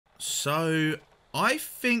So, I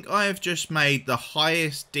think I have just made the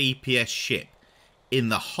highest DPS ship in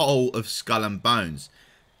the whole of Skull and Bones.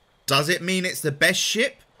 Does it mean it's the best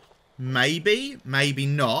ship? Maybe, maybe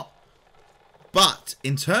not. But,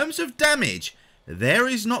 in terms of damage, there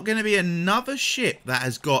is not going to be another ship that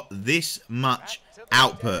has got this much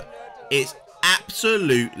output. It's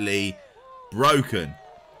absolutely broken.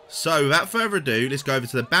 So, without further ado, let's go over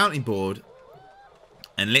to the bounty board.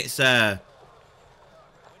 And let's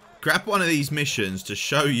grab one of these missions to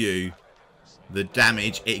show you the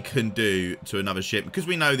damage it can do to another ship. Because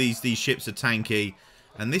we know these ships are tanky.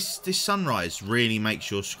 And this sunrise really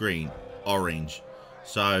makes your screen orange.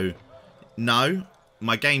 So, no,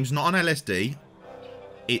 my game's not on LSD.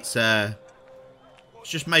 It's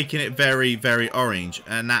just making it very, very orange.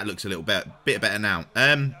 And that looks a little bit better now.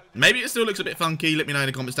 Maybe it still looks a bit funky. Let me know in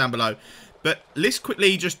the comments down below. But let's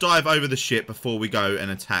quickly just dive over the ship before we go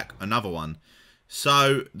and attack another one.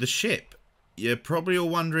 So, the ship. You're probably all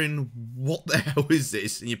wondering, what the hell is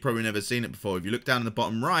this? And you've probably never seen it before. If you look down in the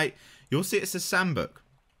bottom right, you'll see it's a SAMBUK.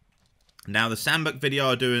 Now, the SAMBUK video,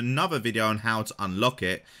 I'll do another video on how to unlock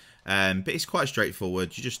it. But it's quite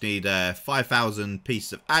straightforward. You just need 5,000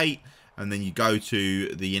 pieces of 8. And then you go to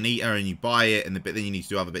the Unita and you buy it. And then you need to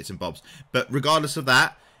do other bits and bobs. But regardless of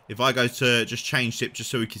that, if I go to just change ship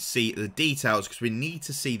just so we can see the details, because we need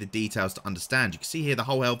to see the details to understand. You can see here the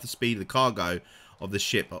whole health, the speed, the cargo of the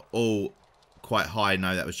ship are all quite high.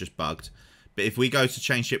 No, that was just bugged. But if we go to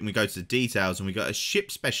change ship and we go to the details and we got a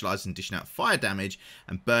ship specialized in dishing out fire damage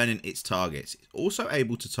and burning its targets, it's also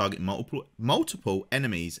able to target multiple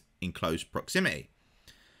enemies in close proximity.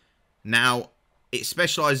 Now, it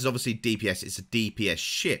specializes obviously DPS. It's a DPS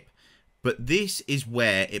ship, but this is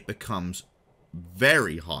where it becomes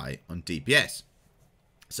very high on DPS.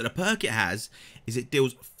 So the perk it has is it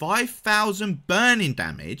deals 5,000 burning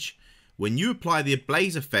damage when you apply the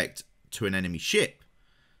ablaze effect to an enemy ship.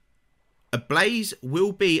 A blaze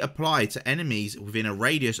will be applied to enemies within a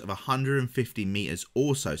radius of 150 meters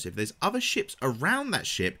also. So if there's other ships around that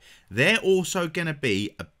ship, they're also going to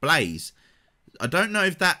be a blaze. I don't know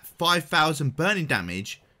if that 5,000 burning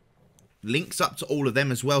damage links up to all of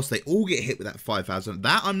them as well, so they all get hit with that 5,000.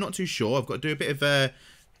 That I'm not too sure. I've got to do a bit of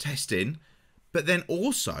testing. But then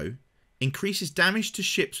also increases damage to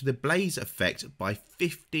ships with a blaze effect by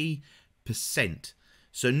 50%.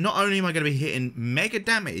 So not only am I going to be hitting mega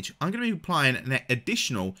damage, I'm going to be applying an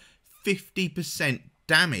additional 50%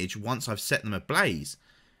 damage once I've set them ablaze.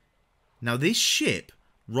 Now this ship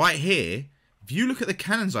right here, if you look at the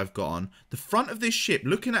cannons I've got on, the front of this ship,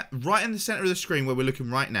 looking at right in the center of the screen where we're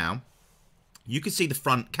looking right now, you can see the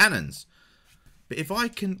front cannons. But if I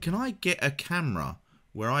can I get a camera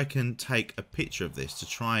where I can take a picture of this to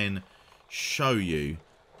try and show you?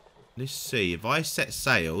 Let's see. If I set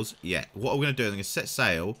sails, yeah, what I'm going to do is I'm going to set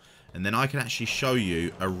sail, and then I can actually show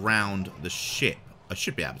you around the ship. I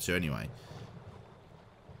should be able to anyway.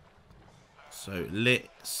 So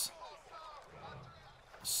let's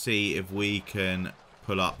see if we can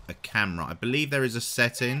pull up a camera. I believe there is a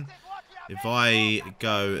setting. If I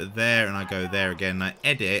go there and I go there again and I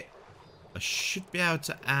edit, I should be able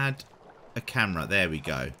to add a camera. There we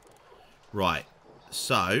go. Right.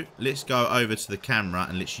 So, let's go over to the camera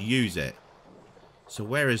and let's use it. So,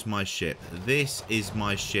 where is my ship? This is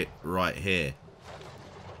my ship right here.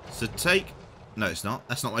 So, take... No, it's not.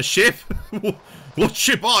 That's not my ship. What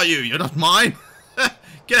ship are you? You're not mine.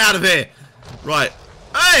 Get out of here. Right.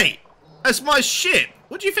 Hey! That's my ship.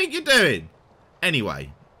 What do you think you're doing?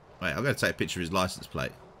 Anyway. Wait, I'm going to take a picture of his license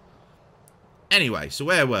plate. Anyway, so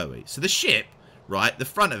where were we? So, the ship, right, the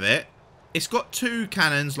front of it, it's got two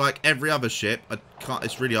cannons like every other ship.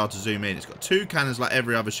 It's really hard to zoom in. It's got two cannons like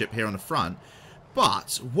every other ship here on the front.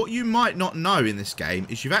 But what you might not know in this game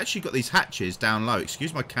is you've actually got these hatches down low.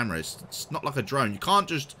 Excuse my camera. It's not like a drone. You can't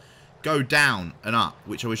just go down and up,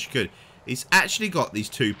 which I wish you could. It's actually got these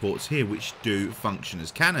two ports here which do function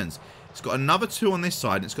as cannons. It's got another two on this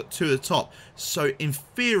side, and it's got two at the top. So, in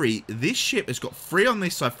theory, this ship has got 3 on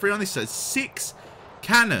this side, 3 on this side, 6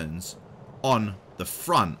 cannons on the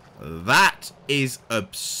front. That is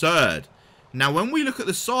absurd. Now, when we look at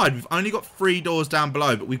the side, we've only got 3 doors down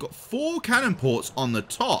below, but we've got 4 cannon ports on the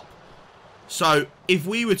top. So, if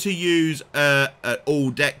we were to use an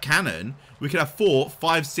all-deck cannon, we could have 4,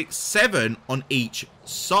 5, 6, 7 on each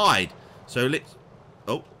side. So, let's...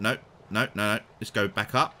 Oh, no. Let's go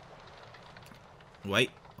back up.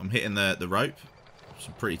 Wait, I'm hitting the rope. It's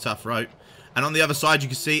a pretty tough rope. And on the other side, you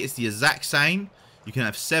can see it's the exact same. You can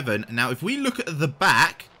have 7. Now, if we look at the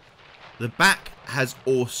back has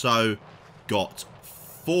also got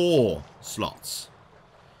 4 slots.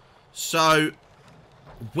 So,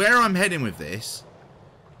 where I'm heading with this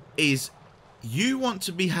is you want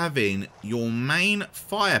to be having your main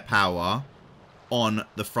firepower on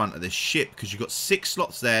the front of this ship, because you've got 6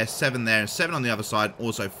 slots there, 7 there, and 7 on the other side,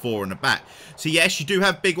 also 4 in the back. So yes, you do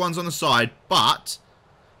have big ones on the side, but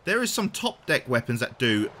there is some top deck weapons that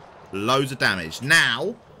do loads of damage.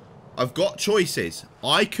 Now, I've got choices.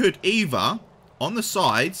 I could either, on the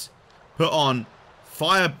sides, put on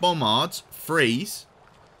fire bombards, freeze,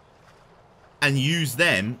 and use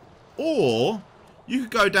them, or you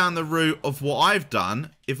could go down the route of what I've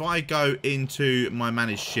done. If I go into my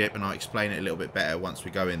managed ship, and I'll explain it a little bit better once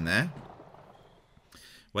we go in there.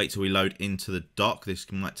 Wait till we load into the dock. This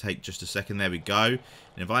might take just a second. There we go. And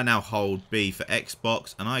if I now hold B for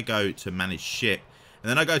Xbox, and I go to manage ship, and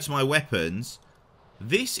then I go to my weapons,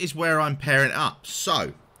 this is where I'm pairing it up.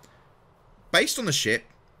 So, based on the ship,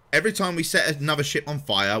 every time we set another ship on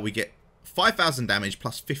fire, we get 5,000 damage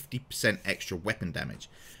plus 50% extra weapon damage.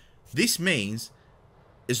 This means,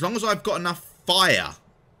 as long as I've got enough fire,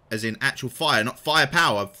 as in actual fire, not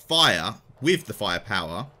firepower, fire with the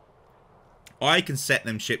firepower, I can set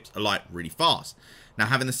them ships alight really fast. Now,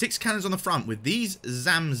 having the 6 cannons on the front with these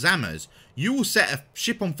Zammers, you will set a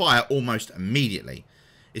ship on fire almost immediately.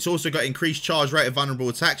 It's also got increased charge rate of vulnerable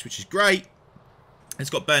attacks, which is great. It's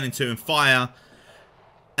got burning 2 and fire.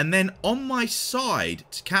 And then on my side,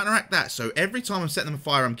 to counteract that, so every time I'm setting them on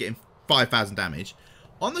fire, I'm getting 5,000 damage.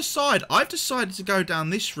 On the side, I've decided to go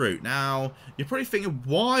down this route. Now, you're probably thinking,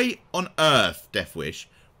 why on earth, Deathwish,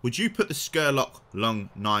 would you put the Skurlock Long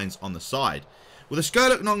 9s on the side? Well, the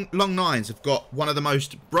Skurlock Long 9s have got one of the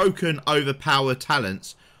most broken, overpowered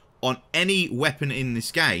talents on any weapon in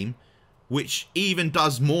this game, which even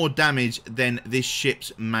does more damage than this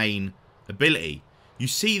ship's main ability. You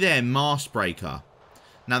see there, Mast Breaker.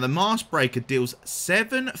 Now, the Mast Breaker deals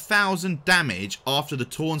 7,000 damage after the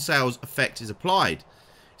Torn Sails effect is applied.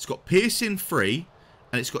 It's got Piercing 3,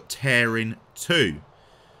 and it's got Tearing 2.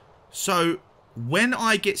 So, when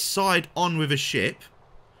I get side on with a ship,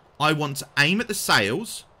 I want to aim at the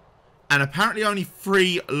sails, and apparently only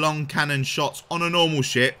 3 long cannon shots on a normal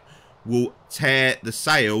ship will tear the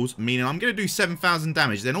sails, meaning I'm going to do 7,000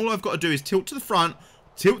 damage. Then all I've got to do is tilt to the front,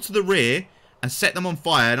 tilt to the rear, and set them on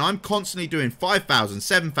fire. And I'm constantly doing 5,000,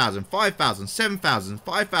 7,000, 5,000, 7,000,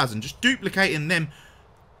 5,000, just duplicating them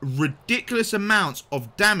ridiculous amounts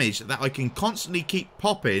of damage that I can constantly keep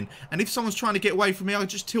popping. And if someone's trying to get away from me, I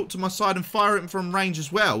just tilt to my side and fire at them from range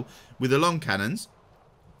as well with the long cannons.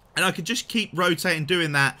 And I could just keep rotating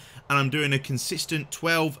doing that, and I'm doing a consistent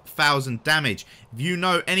 12,000 damage. If you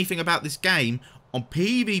know anything about this game, on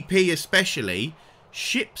PvP especially,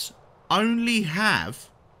 ships only have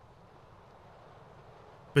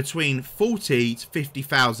between 40 to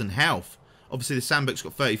 50,000 health. Obviously, the SAMBUK's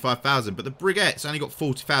got 35,000, but the Brigette's only got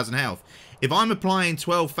 40,000 health. If I'm applying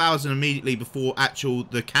 12,000 immediately before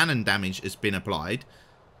the cannon damage has been applied,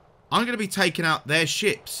 I'm going to be taking out their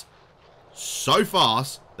ships so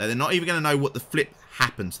fast that they're not even going to know what the flip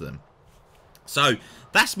happened to them. So,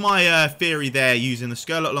 that's my theory there, using the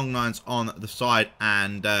Skurlock Long 9s on the side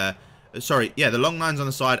and... the Long 9s on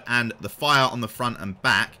the side and the fire on the front and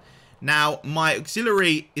back. Now, my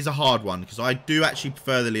auxiliary is a hard one, because I do actually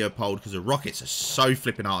prefer the Leopold, because the rockets are so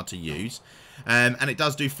flipping hard to use. And it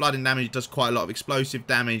does do flooding damage, it does quite a lot of explosive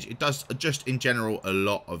damage, it does just in general a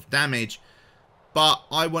lot of damage. But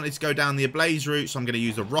I wanted to go down the Ablaze route, so I'm going to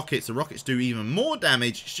use the rockets. The rockets do even more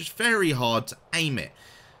damage, it's just very hard to aim it.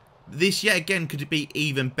 This, yet again, could be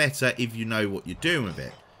even better if you know what you're doing with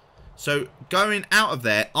it. So, going out of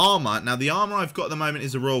there, armor. Now, the armor I've got at the moment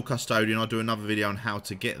is a Royal Custodian. I'll do another video on how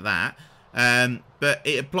to get that. But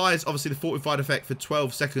it applies, obviously, the fortified effect for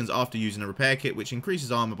 12 seconds after using a repair kit, which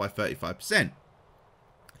increases armor by 35%.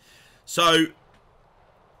 So,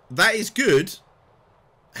 that is good.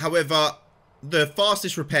 However, the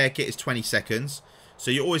fastest repair kit is 20 seconds. So,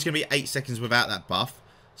 you're always going to be 8 seconds without that buff.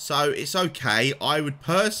 So, it's okay. I would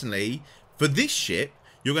personally, for this ship,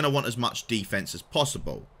 you're going to want as much defense as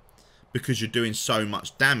possible, because you're doing so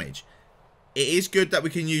much damage. It is good that we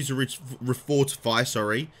can use a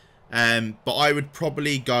refortify, but I would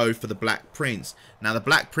probably go for the Black Prince. Now, the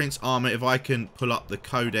Black Prince armor, if I can pull up the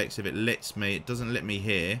codex, if it lets me, it doesn't let me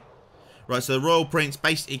here. Right, so the Royal Prince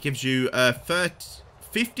basically gives you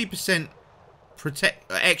 50%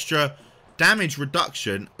 extra damage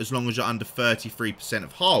reduction as long as you're under 33%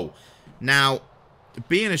 of hull. Now,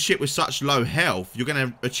 being a ship with such low health, you're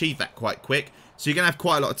going to achieve that quite quick. So you're going to have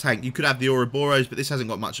quite a lot of tank. You could have the Ouroboros, but this hasn't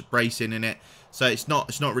got much bracing in it. So it's not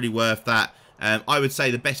really worth that. I would say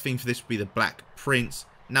the best thing for this would be the Black Prince.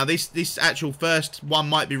 Now, this actual first one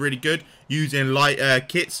might be really good using light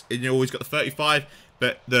kits. And you always got the 35,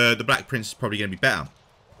 but the Black Prince is probably going to be better.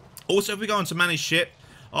 Also, if we go on to manage ship,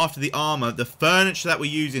 after the armor, the furniture that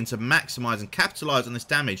we're using to maximize and capitalize on this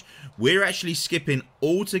damage, we're actually skipping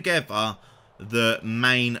altogether the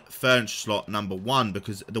main furniture slot number 1,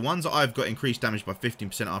 because the ones that I've got increased damage by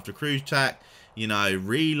 15% after cruise attack, you know,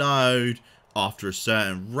 reload after a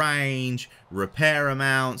certain range, repair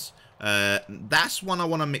amounts. That's one I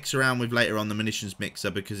want to mix around with later on, the munitions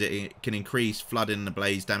mixer, because it can increase flooding and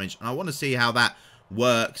blaze damage, and I want to see how that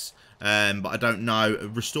works, but I don't know.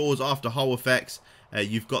 Restores after hull effects.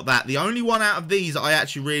 You've got that. The only one out of these that I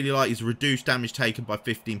actually really like is reduced damage taken by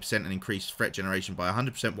 15% and increased threat generation by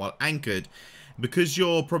 100% while anchored. Because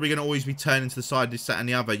you're probably going to always be turning to the side, this, that, and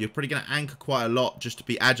the other, you're probably going to anchor quite a lot just to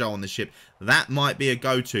be agile on the ship. That might be a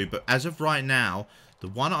go-to, but as of right now, the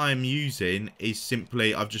one I'm using is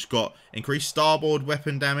simply, I've just got increased starboard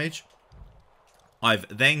weapon damage. I've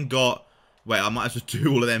then got... Wait, I might as well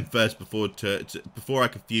do all of them first before I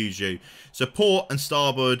confuse you. So port and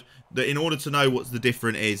starboard, in order to know what the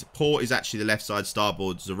difference is, port is actually the left side,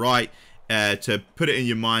 starboard's the right. To put it in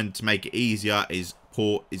your mind to make it easier, is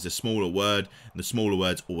port is a smaller word, and the smaller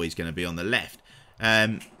word's always going to be on the left.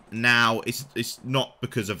 Now, it's not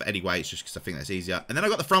because of any way, it's just because I think that's easier. And then I've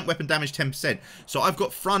got the front weapon damage 10%. So I've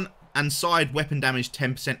got front and side weapon damage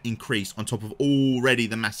 10% increase on top of already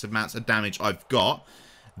the massive amounts of damage I've got.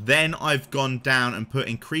 Then I've gone down and put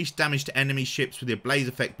increased damage to enemy ships with the blaze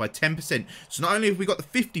effect by 10%. So not only have we got the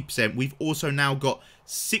 50%, we've also now got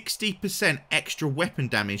 60% extra weapon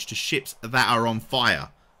damage to ships that are on fire.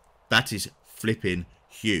 That is flipping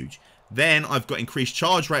huge. Then I've got increased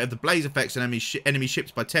charge rate of the blaze effects on enemy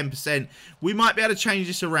ships by 10%. We might be able to change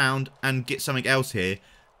this around and get something else here.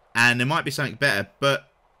 And there might be something better. But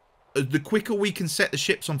the quicker we can set the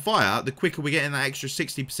ships on fire, the quicker we're getting that extra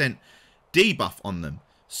 60% debuff on them.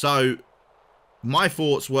 So, my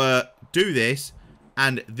thoughts were, do this,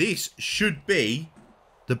 and this should be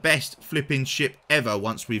the best flipping ship ever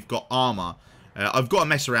once we've got armor. I've got to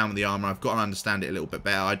mess around with the armor. I've got to understand it a little bit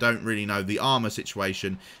better. I don't really know the armor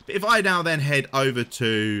situation. But if I now then head over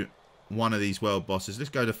to one of these world bosses, let's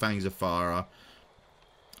go to Fangs of Fire,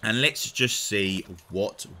 and let's just see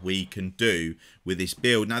what we can do with this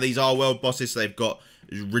build. Now, these are world bosses, so they've got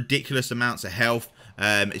ridiculous amounts of health.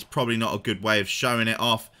 It's probably not a good way of showing it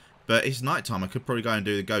off, but it's nighttime. I could probably go and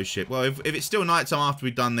do the ghost ship. Well, if it's still nighttime after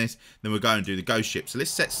we've done this, then we'll go and do the ghost ship. So let's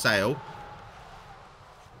set sail.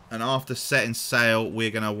 And after setting sail, we're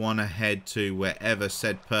going to want to head to wherever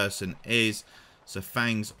said person is. So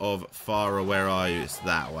Fangs of Fara, where are you? It's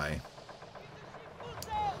that way.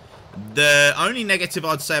 The only negative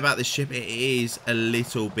I'd say about this ship, it is a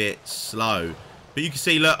little bit slow. But you can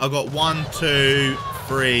see, look, I've got 1, 2,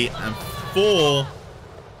 3, and 4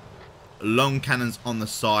 long cannons on the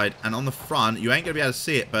side. And on the front, you ain't going to be able to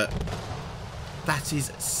see it, but that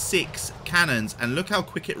is 6 cannons. And look how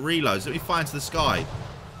quick it reloads. Let me fire into the sky.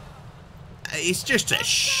 It's just a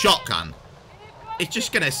shotgun. It's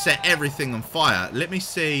just going to set everything on fire. Let me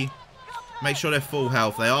see. Make sure they're full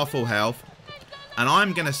health. They are full health. And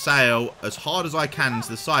I'm going to sail as hard as I can to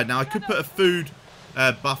the side. Now, I could put a food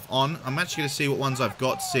buff on. I'm actually going to see what ones I've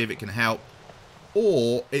got to see if it can help.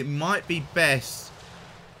 Or it might be best...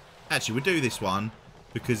 Actually, we'll do this one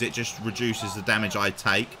because it just reduces the damage I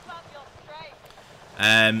take.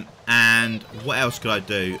 And what else could I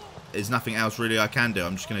do? There's nothing else really I can do.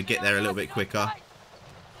 I'm just going to get there a little bit quicker.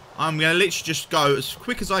 I'm going to literally just go as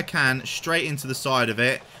quick as I can straight into the side of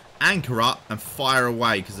it, anchor up and fire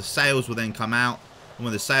away because the sails will then come out. And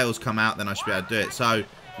when the sails come out, then I should be able to do it. So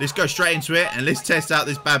let's go straight into it and let's test out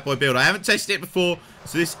this bad boy build. I haven't tested it before,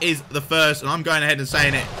 so this is the first, and I'm going ahead and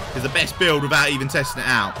saying it is the best build without even testing it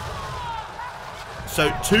out. So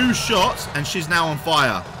 2 shots and she's now on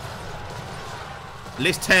fire.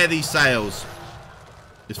 Let's tear these sails.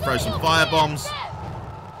 Let's throw some fire bombs.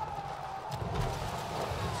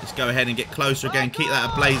 Let's go ahead and get closer again. Keep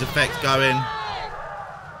that blaze effect going.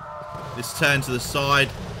 Let's turn to the side.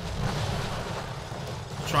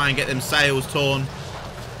 Try and get them sails torn.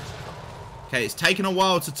 Okay, it's taken a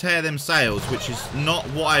while to tear them sails, which is not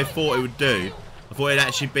what I thought it would do. I thought it'd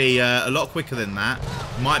actually be a lot quicker than that.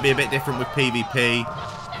 Might be a bit different with PvP,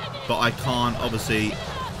 but I can't obviously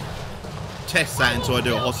test that until I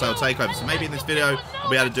do a hostile takeover. So maybe in this video I'll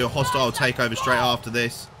be able to do a hostile takeover straight after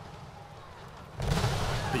this.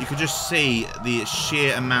 But you can just see the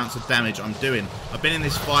sheer amounts of damage I'm doing. I've been in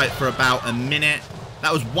this fight for about a minute.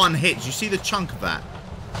 That was 1 hit. Did you see the chunk of that?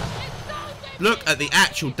 Look at the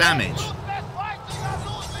actual damage.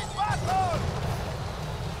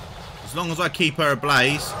 As long as I keep her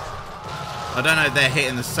ablaze. I don't know if they're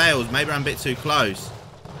hitting the sails. Maybe I'm a bit too close.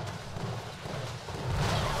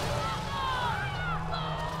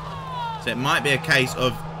 So it might be a case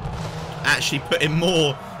of actually putting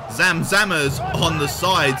more Zamzammers on the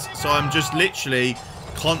sides. So I'm just literally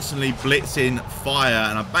constantly blitzing fire,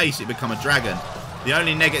 and I basically become a dragon. The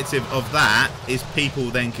only negative of that is people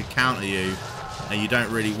then could counter you, and you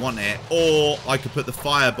don't really want it. Or I could put the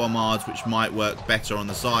fire bombards, which might work better on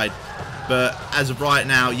the side. But as of right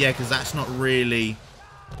now, yeah, because that's not really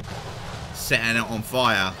setting it on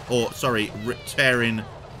fire. Or, sorry, tearing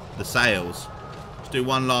the sails. Let's do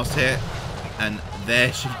one last hit, and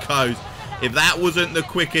there she goes. If that wasn't the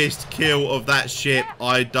quickest kill of that ship,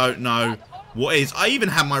 I don't know what is. I even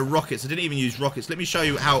have my rockets. I didn't even use rockets. Let me show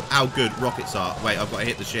you how good rockets are. Wait, I've got to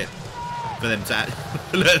hit the ship for them to...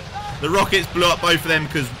 Look, the rockets blew up both of them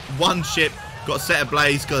because one ship got set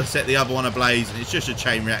ablaze, got to set the other one ablaze, and it's just a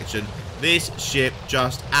chain reaction. This ship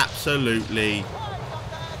just absolutely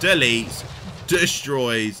deletes,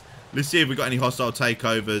 destroys. Let's see if we got any hostile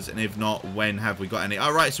takeovers, and if not, when have we got any?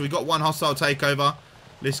 Alright, so we got one hostile takeover.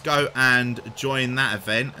 Let's go and join that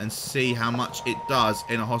event and see how much it does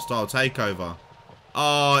in a hostile takeover.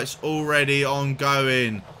 Oh, it's already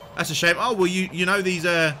ongoing. That's a shame. Oh, well, you know these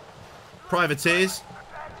privateers?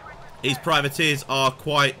 These privateers are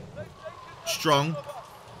quite strong.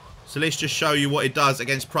 So let's just show you what it does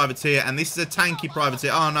against privateer. And this is a tanky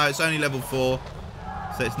privateer. Oh, no, it's only level 4.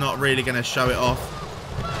 So it's not really going to show it off.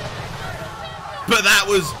 But that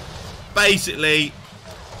was basically...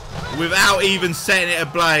 without even setting it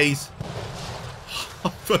ablaze,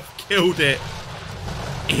 I've killed it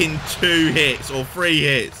in 2 hits or 3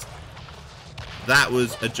 hits. That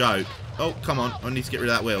was a joke. Oh, come on. I need to get rid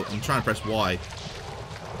of that wheel. I'm trying to press Y.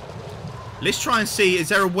 Let's try and see, is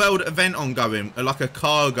there a world event ongoing? Like a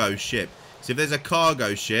cargo ship. So if there's a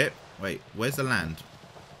cargo ship... Wait, where's the land?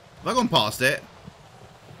 Have I gone past it?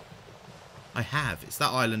 I have. It's that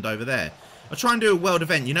island over there. I'll try and do a world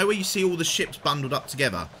event. You know where you see all the ships bundled up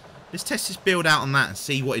together? Let's test this build out on that and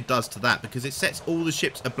see what it does to that, because it sets all the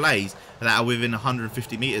ships ablaze that are within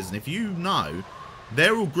 150 meters. And if you know,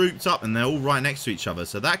 they're all grouped up and they're all right next to each other.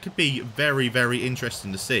 So that could be very, very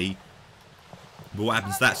interesting to see what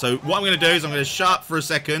happens to that. So what I'm going to do is I'm going to shut up for a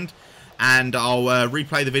second, and I'll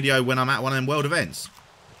replay the video when I'm at one of them world events.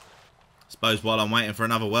 I suppose while I'm waiting for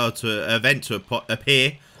another world event to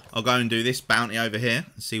appear, I'll go and do this bounty over here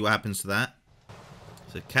and see what happens to that.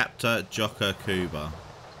 So Capta Joka Kuba.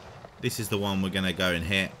 This is the one we're going to go and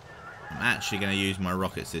hit. I'm actually going to use my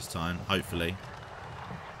rockets this time, hopefully.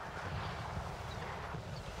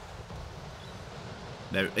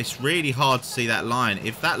 Now, it's really hard to see that line.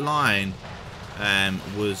 If that line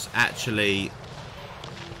was actually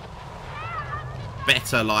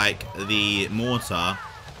better like the mortar,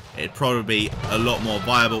 it'd probably be a lot more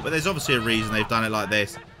viable. But there's obviously a reason they've done it like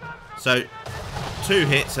this. So, 2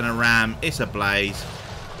 hits and a ram. It's a blaze.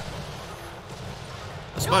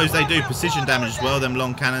 I suppose they do precision damage as well, them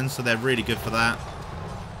long cannons, so they're really good for that.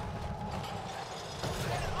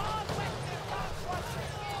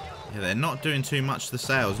 Yeah, they're not doing too much to the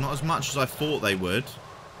sails. Not as much as I thought they would.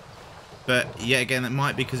 But, yet again, it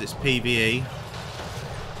might be because it's PvE.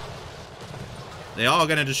 They are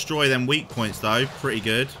going to destroy them weak points, though. Pretty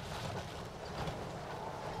good.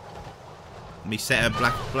 Let me set a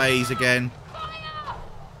black blaze again.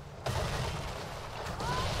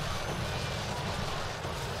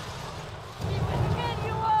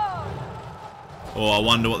 Oh, I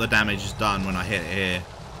wonder what the damage has done when I hit it here.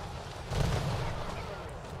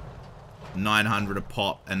 900 a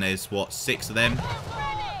pop, and there's, what, 6 of them?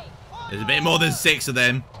 There's a bit more than 6 of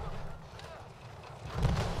them.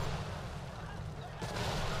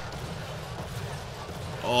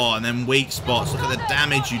 Oh, and then weak spots. Look at the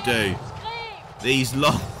damage you do. These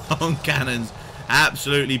long cannons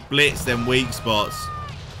absolutely blitz them weak spots.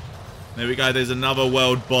 There we go. There's another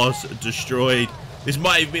world boss destroyed. This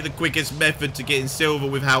might even be the quickest method to getting silver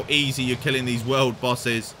with how easy you're killing these world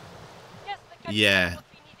bosses. Yeah.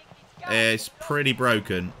 It's pretty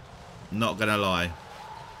broken. Not going to lie.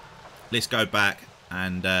 Let's go back.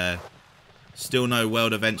 And still no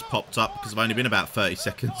world events popped up because I've only been about 30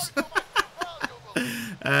 seconds.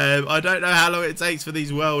 I don't know how long it takes for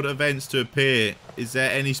these world events to appear. Is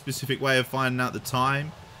there any specific way of finding out the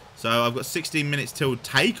time? So I've got 16 minutes till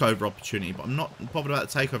takeover opportunity, but I'm not bothered about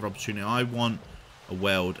the takeover opportunity. I want a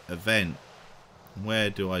world event. Where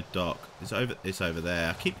do I dock? It's over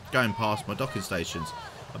there. I keep going past my docking stations.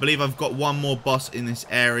 I believe I've got one more boss in this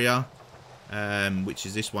area, which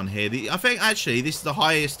is this one here. I think actually this is the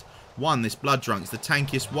highest one, this Blood Drunk. It's the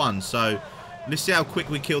tankiest one. So let's see how quick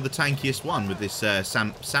we kill the tankiest one with this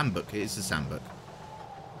SAMBUK. It's a SAMBUK.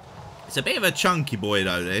 It's a bit of a chunky boy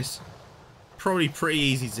though, this. Probably pretty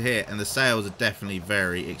easy to hit, and the sails are definitely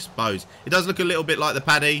very exposed. It does look a little bit like the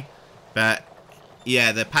Paddy, but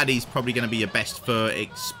yeah, the Paddy's probably going to be your best for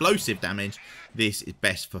explosive damage. This is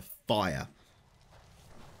best for fire.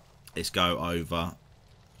 Let's go over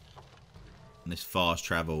this fast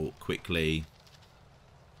travel quickly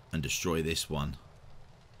and destroy this one.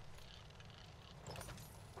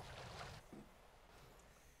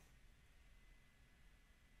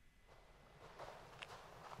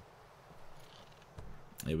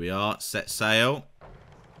 Here we are. Set sail.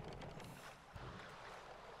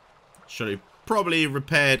 Should have probably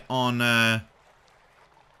repaired on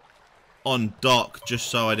dock just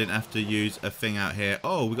so I didn't have to use a thing out here.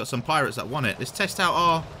 Oh, we got some pirates that want it. Let's test out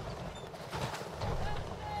our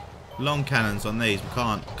long cannons on these. We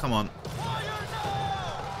can't. Come on.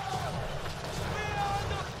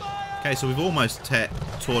 Okay, so we've almost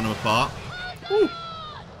torn them apart. Woo.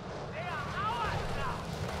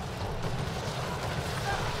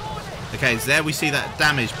 Okay, so there we see that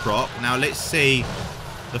damage proc. Now let's see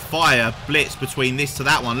the fire blitz between this to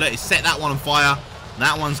that one. Look, it's set that one on fire.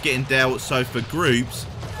 That one's getting dealt. So for groups,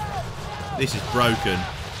 this is broken.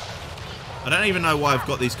 I don't even know why I've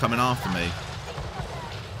got these coming after me.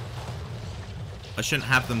 I shouldn't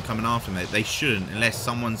have them coming after me. They shouldn't unless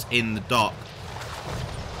someone's in the dock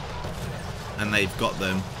and they've got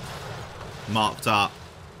them marked up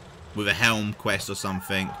with a helm quest or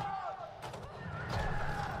something.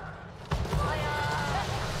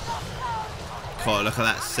 God, look at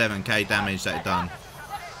that 7k damage that it done.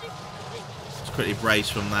 Let's quickly brace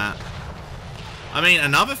from that. I mean,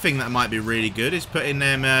 another thing that might be really good is putting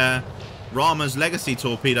them Rama's Legacy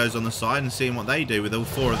torpedoes on the side and seeing what they do with all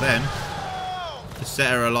 4 of them. To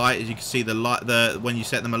set her alight, as you can see the light, when you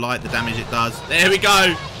set them alight, the damage it does. There we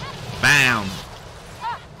go. Bam.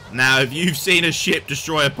 Now, if you've seen a ship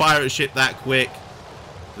destroy a pirate ship that quick,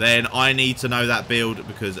 then I need to know that build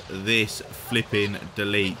because this flipping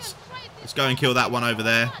deletes. Let's go and kill that one over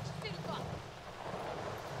there.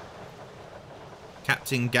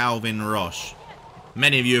 Captain Galvin Roche.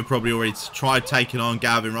 Many of you have probably already tried taking on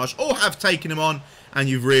Galvin Roche or have taken him on and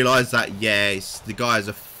you've realised that, yes, the guy's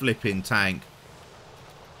a flipping tank.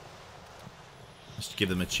 Let's give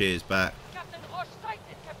them a cheers back.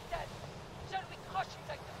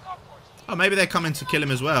 Oh, maybe they're coming to kill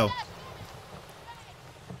him as well.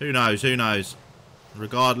 Who knows? Who knows?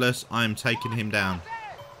 Regardless, I'm taking him down.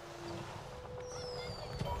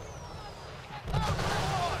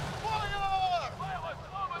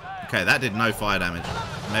 Okay, that did no fire damage.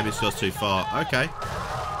 Maybe it's just too far. Okay.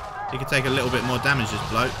 He could take a little bit more damage, this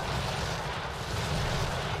bloke.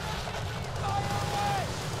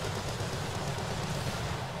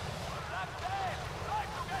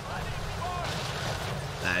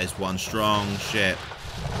 That is one strong ship.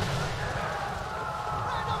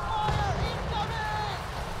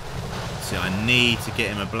 See, I need to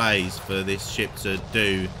get him ablaze for this ship to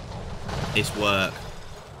do its work.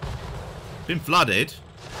 Been flooded.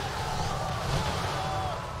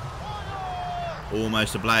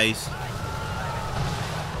 Almost ablaze.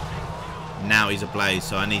 Now he's ablaze,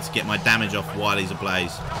 so I need to get my damage off while he's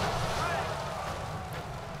ablaze.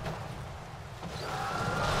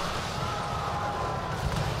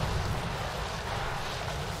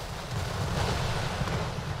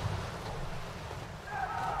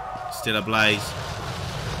 Still ablaze.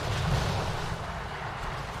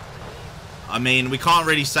 I mean, we can't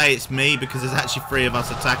really say it's me because there's actually 3 of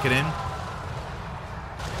us attacking him.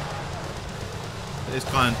 It's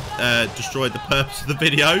kind of destroyed the purpose of the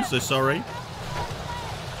video, so sorry.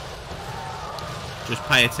 Just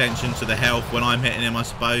pay attention to the health when I'm hitting him, I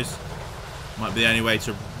suppose. Might be the only way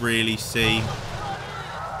to really see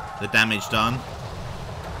the damage done.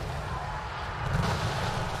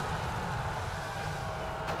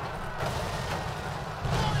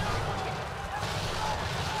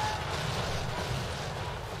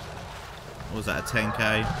 What was that, a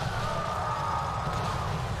 10k?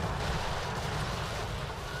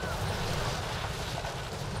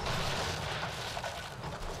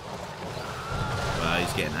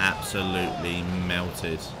 Getting absolutely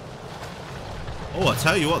melted. Oh, I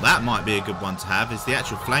tell you what, that might be a good one to have, is the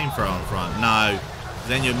actual flamethrower on front. No,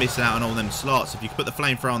 then you're missing out on all them slots. If you could put the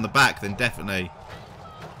flamethrower on the back, then definitely.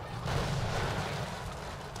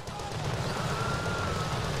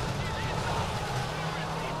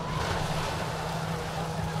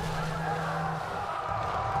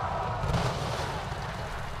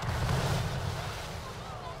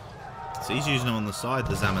 So he's using them on the side,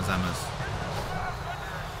 the Zamazamas.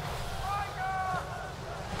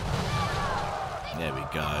 There we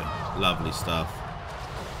go. Lovely stuff.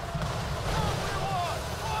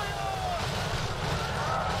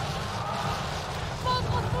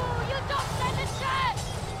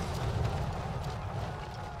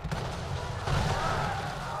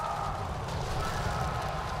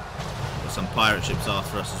 Got some pirate ships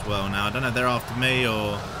after us as well now. I don't know if they're after me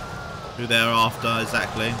or who they're after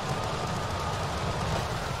exactly.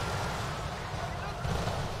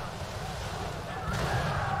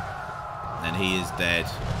 And he is dead.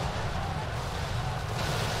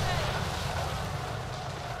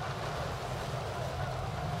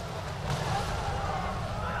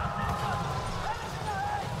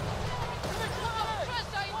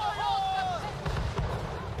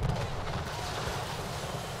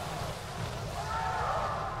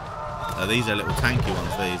 Oh, these are little tanky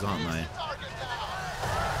ones, these, aren't they?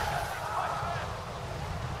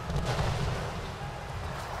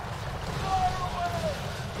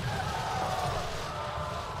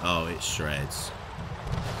 Oh, it shreds.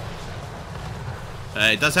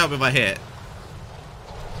 It does help if I hit.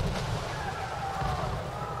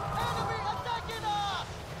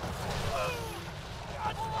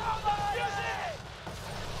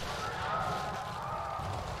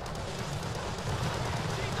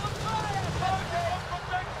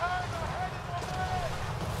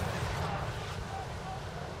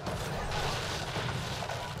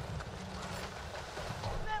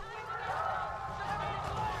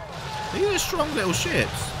 These are strong little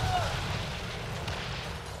ships.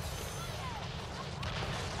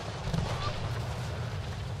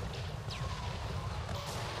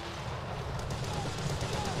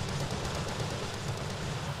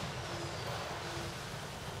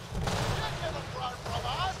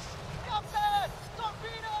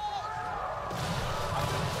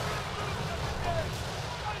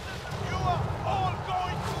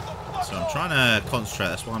 So I'm trying to concentrate,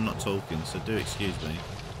 that's why I'm not talking, so do excuse me.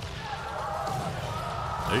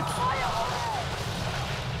 Oops.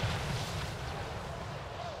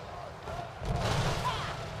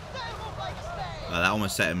 That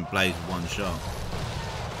almost set him ablaze with one shot.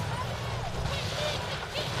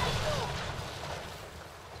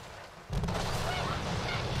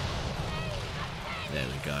 There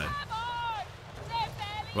we go.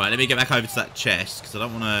 Right, let me get back over to that chest because I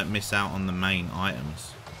don't want to miss out on the main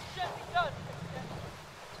items.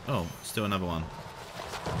 Oh, still another one.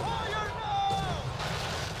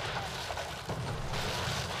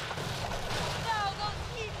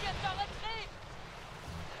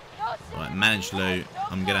 Right, manage loot.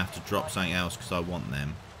 I'm going to have to drop something else because I want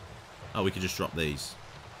them. Oh, we could just drop these.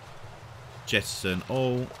 Jettison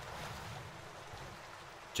all.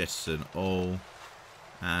 Jettison all.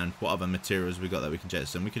 And what other materials we got that we can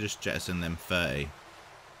jettison? We could just jettison them 30.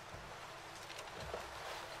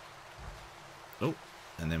 Oh,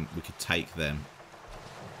 and then we could take them.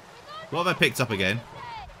 What have I picked up again?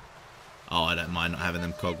 Oh, I don't mind not having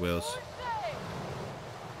them cogwheels.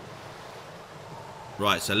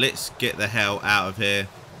 Right, so let's get the hell out of here.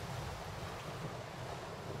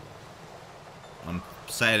 I'm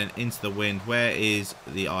sailing into the wind. Where is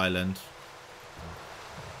the island?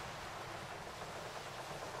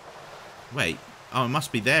 Wait. Oh, it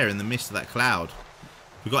must be there in the midst of that cloud.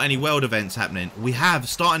 We got any world events happening? We have,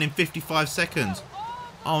 starting in 55 seconds.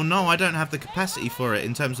 Oh no, I don't have the capacity for it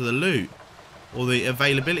in terms of the loot. Or the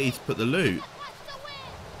availability to put the loot.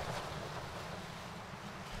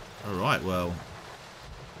 Alright, well.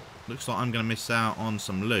 Looks like I'm going to miss out on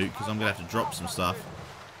some loot because I'm going to have to drop some stuff.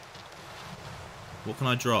 What can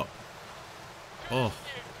I drop? Oh.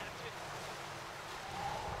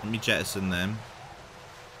 Let me jettison them.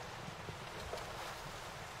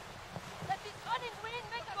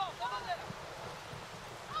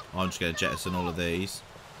 I'm just going to jettison all of these.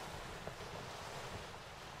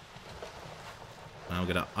 And I'm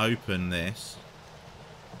going to open this.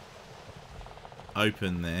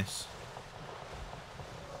 Open this.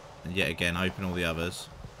 And yet again, open all the others.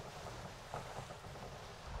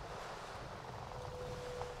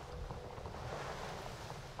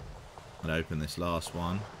 And open this last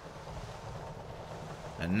one.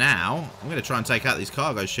 And now, I'm going to try and take out these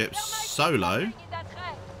cargo ships solo.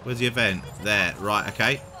 Where's the event? There. Right,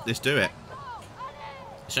 okay. Let's do it.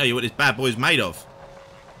 Show you what this bad boy's made of.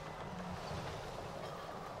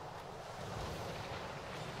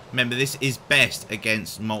 Remember, this is best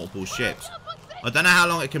against multiple ships. I don't know how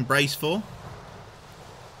long it can brace for.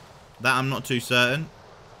 That I'm not too certain.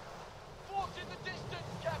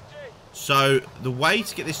 So, the way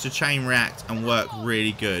to get this to chain react and work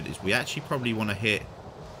really good is we actually probably want to hit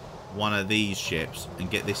one of these ships and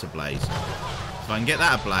get this ablaze. If I can get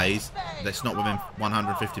that ablaze, that's not within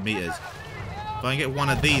 150 meters. If I can get one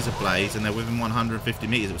of these ablaze and they're within 150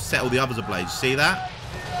 meters, it will set all the others ablaze. See that?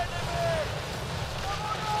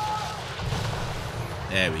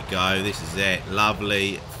 There we go. This is it.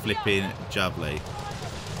 Lovely, flipping jubbly.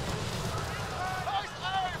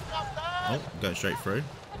 Oh, going straight through.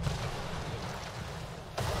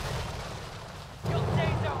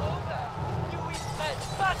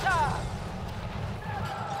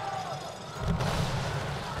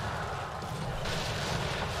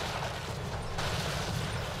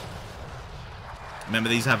 Remember,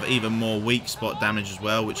 these have even more weak spot damage as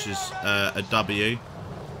well, which is a W.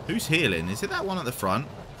 Who's healing? Is it that one at the front?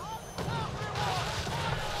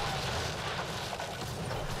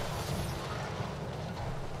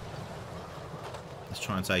 Let's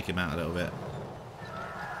try and take him out a little bit.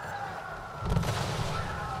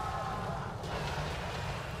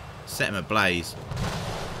 Set him ablaze.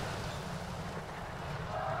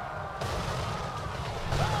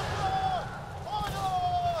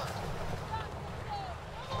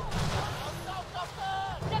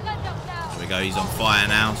 Go, he's on fire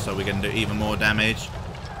now, so we're going to do even more damage.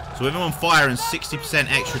 So with him on fire and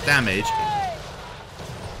 60% extra damage.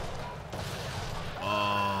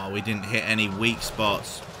 Oh, we didn't hit any weak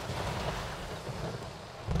spots.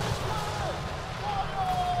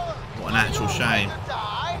 What an actual shame.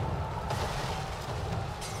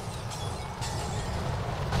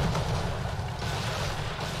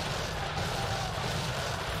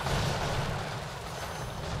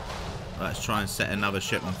 Let's try and set another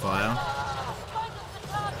ship on fire.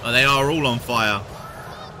 Oh, they are all on fire.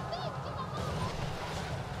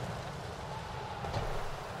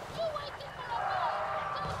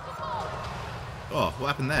 Oh, what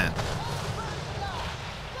happened there?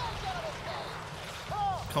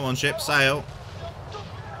 Come on, ship, sail.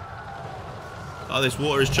 Oh, this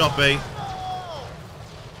water is choppy.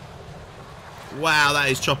 Wow, that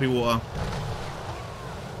is choppy water.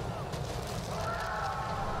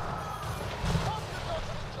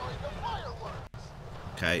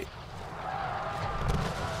 Okay.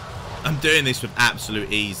 I'm doing this with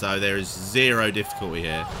absolute ease, though. There is zero difficulty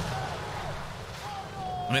here.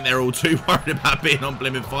 I think they're all too worried about being on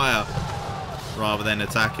blimmin' fire rather than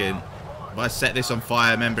attacking. If I set this on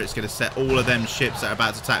fire, remember, it's going to set all of them ships that are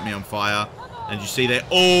about to attack me on fire. And you see they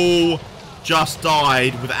all just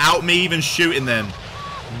died without me even shooting them.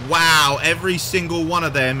 Wow, every single one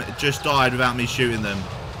of them just died without me shooting them.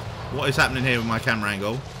 What is happening here with my camera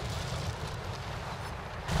angle?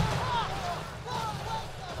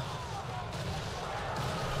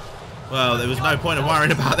 Well, there was no point of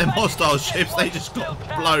worrying about them hostile ships. They just got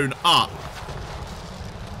blown up.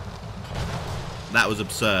 That was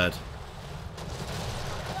absurd.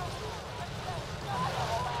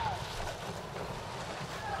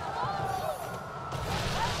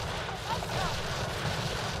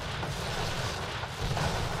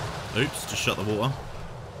 Oops, just shot the water.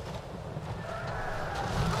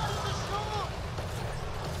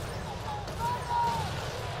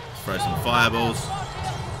 Throw some fireballs.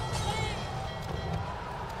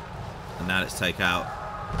 And now let's take out,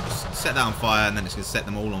 just set that on fire, and then it's going to set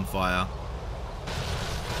them all on fire.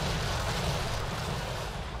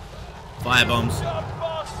 Fire bombs.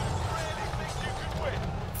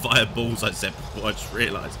 Fireballs, I said before, I just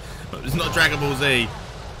realised. But it's not Dragon Ball Z.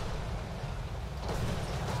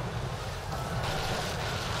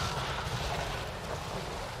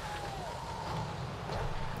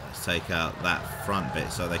 Let's take out that front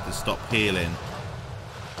bit so they can stop healing.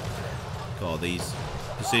 God, these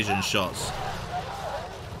precision shots.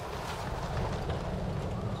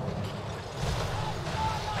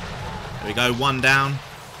 There we go, one down.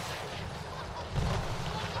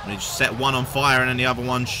 We just set one on fire and then the other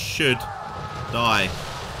one should die.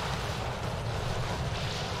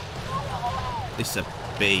 This is a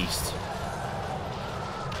beast.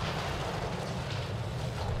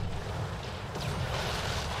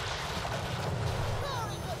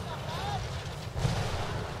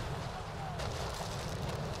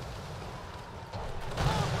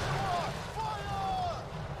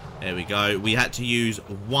 There we go. We had to use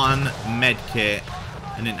one med kit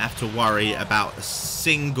and didn't have to worry about a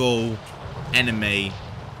single enemy.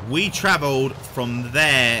 We travelled from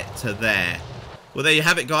there to there. Well, there you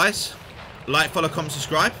have it, guys. Like, follow, comment,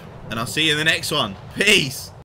 subscribe, and I'll see you in the next one. Peace.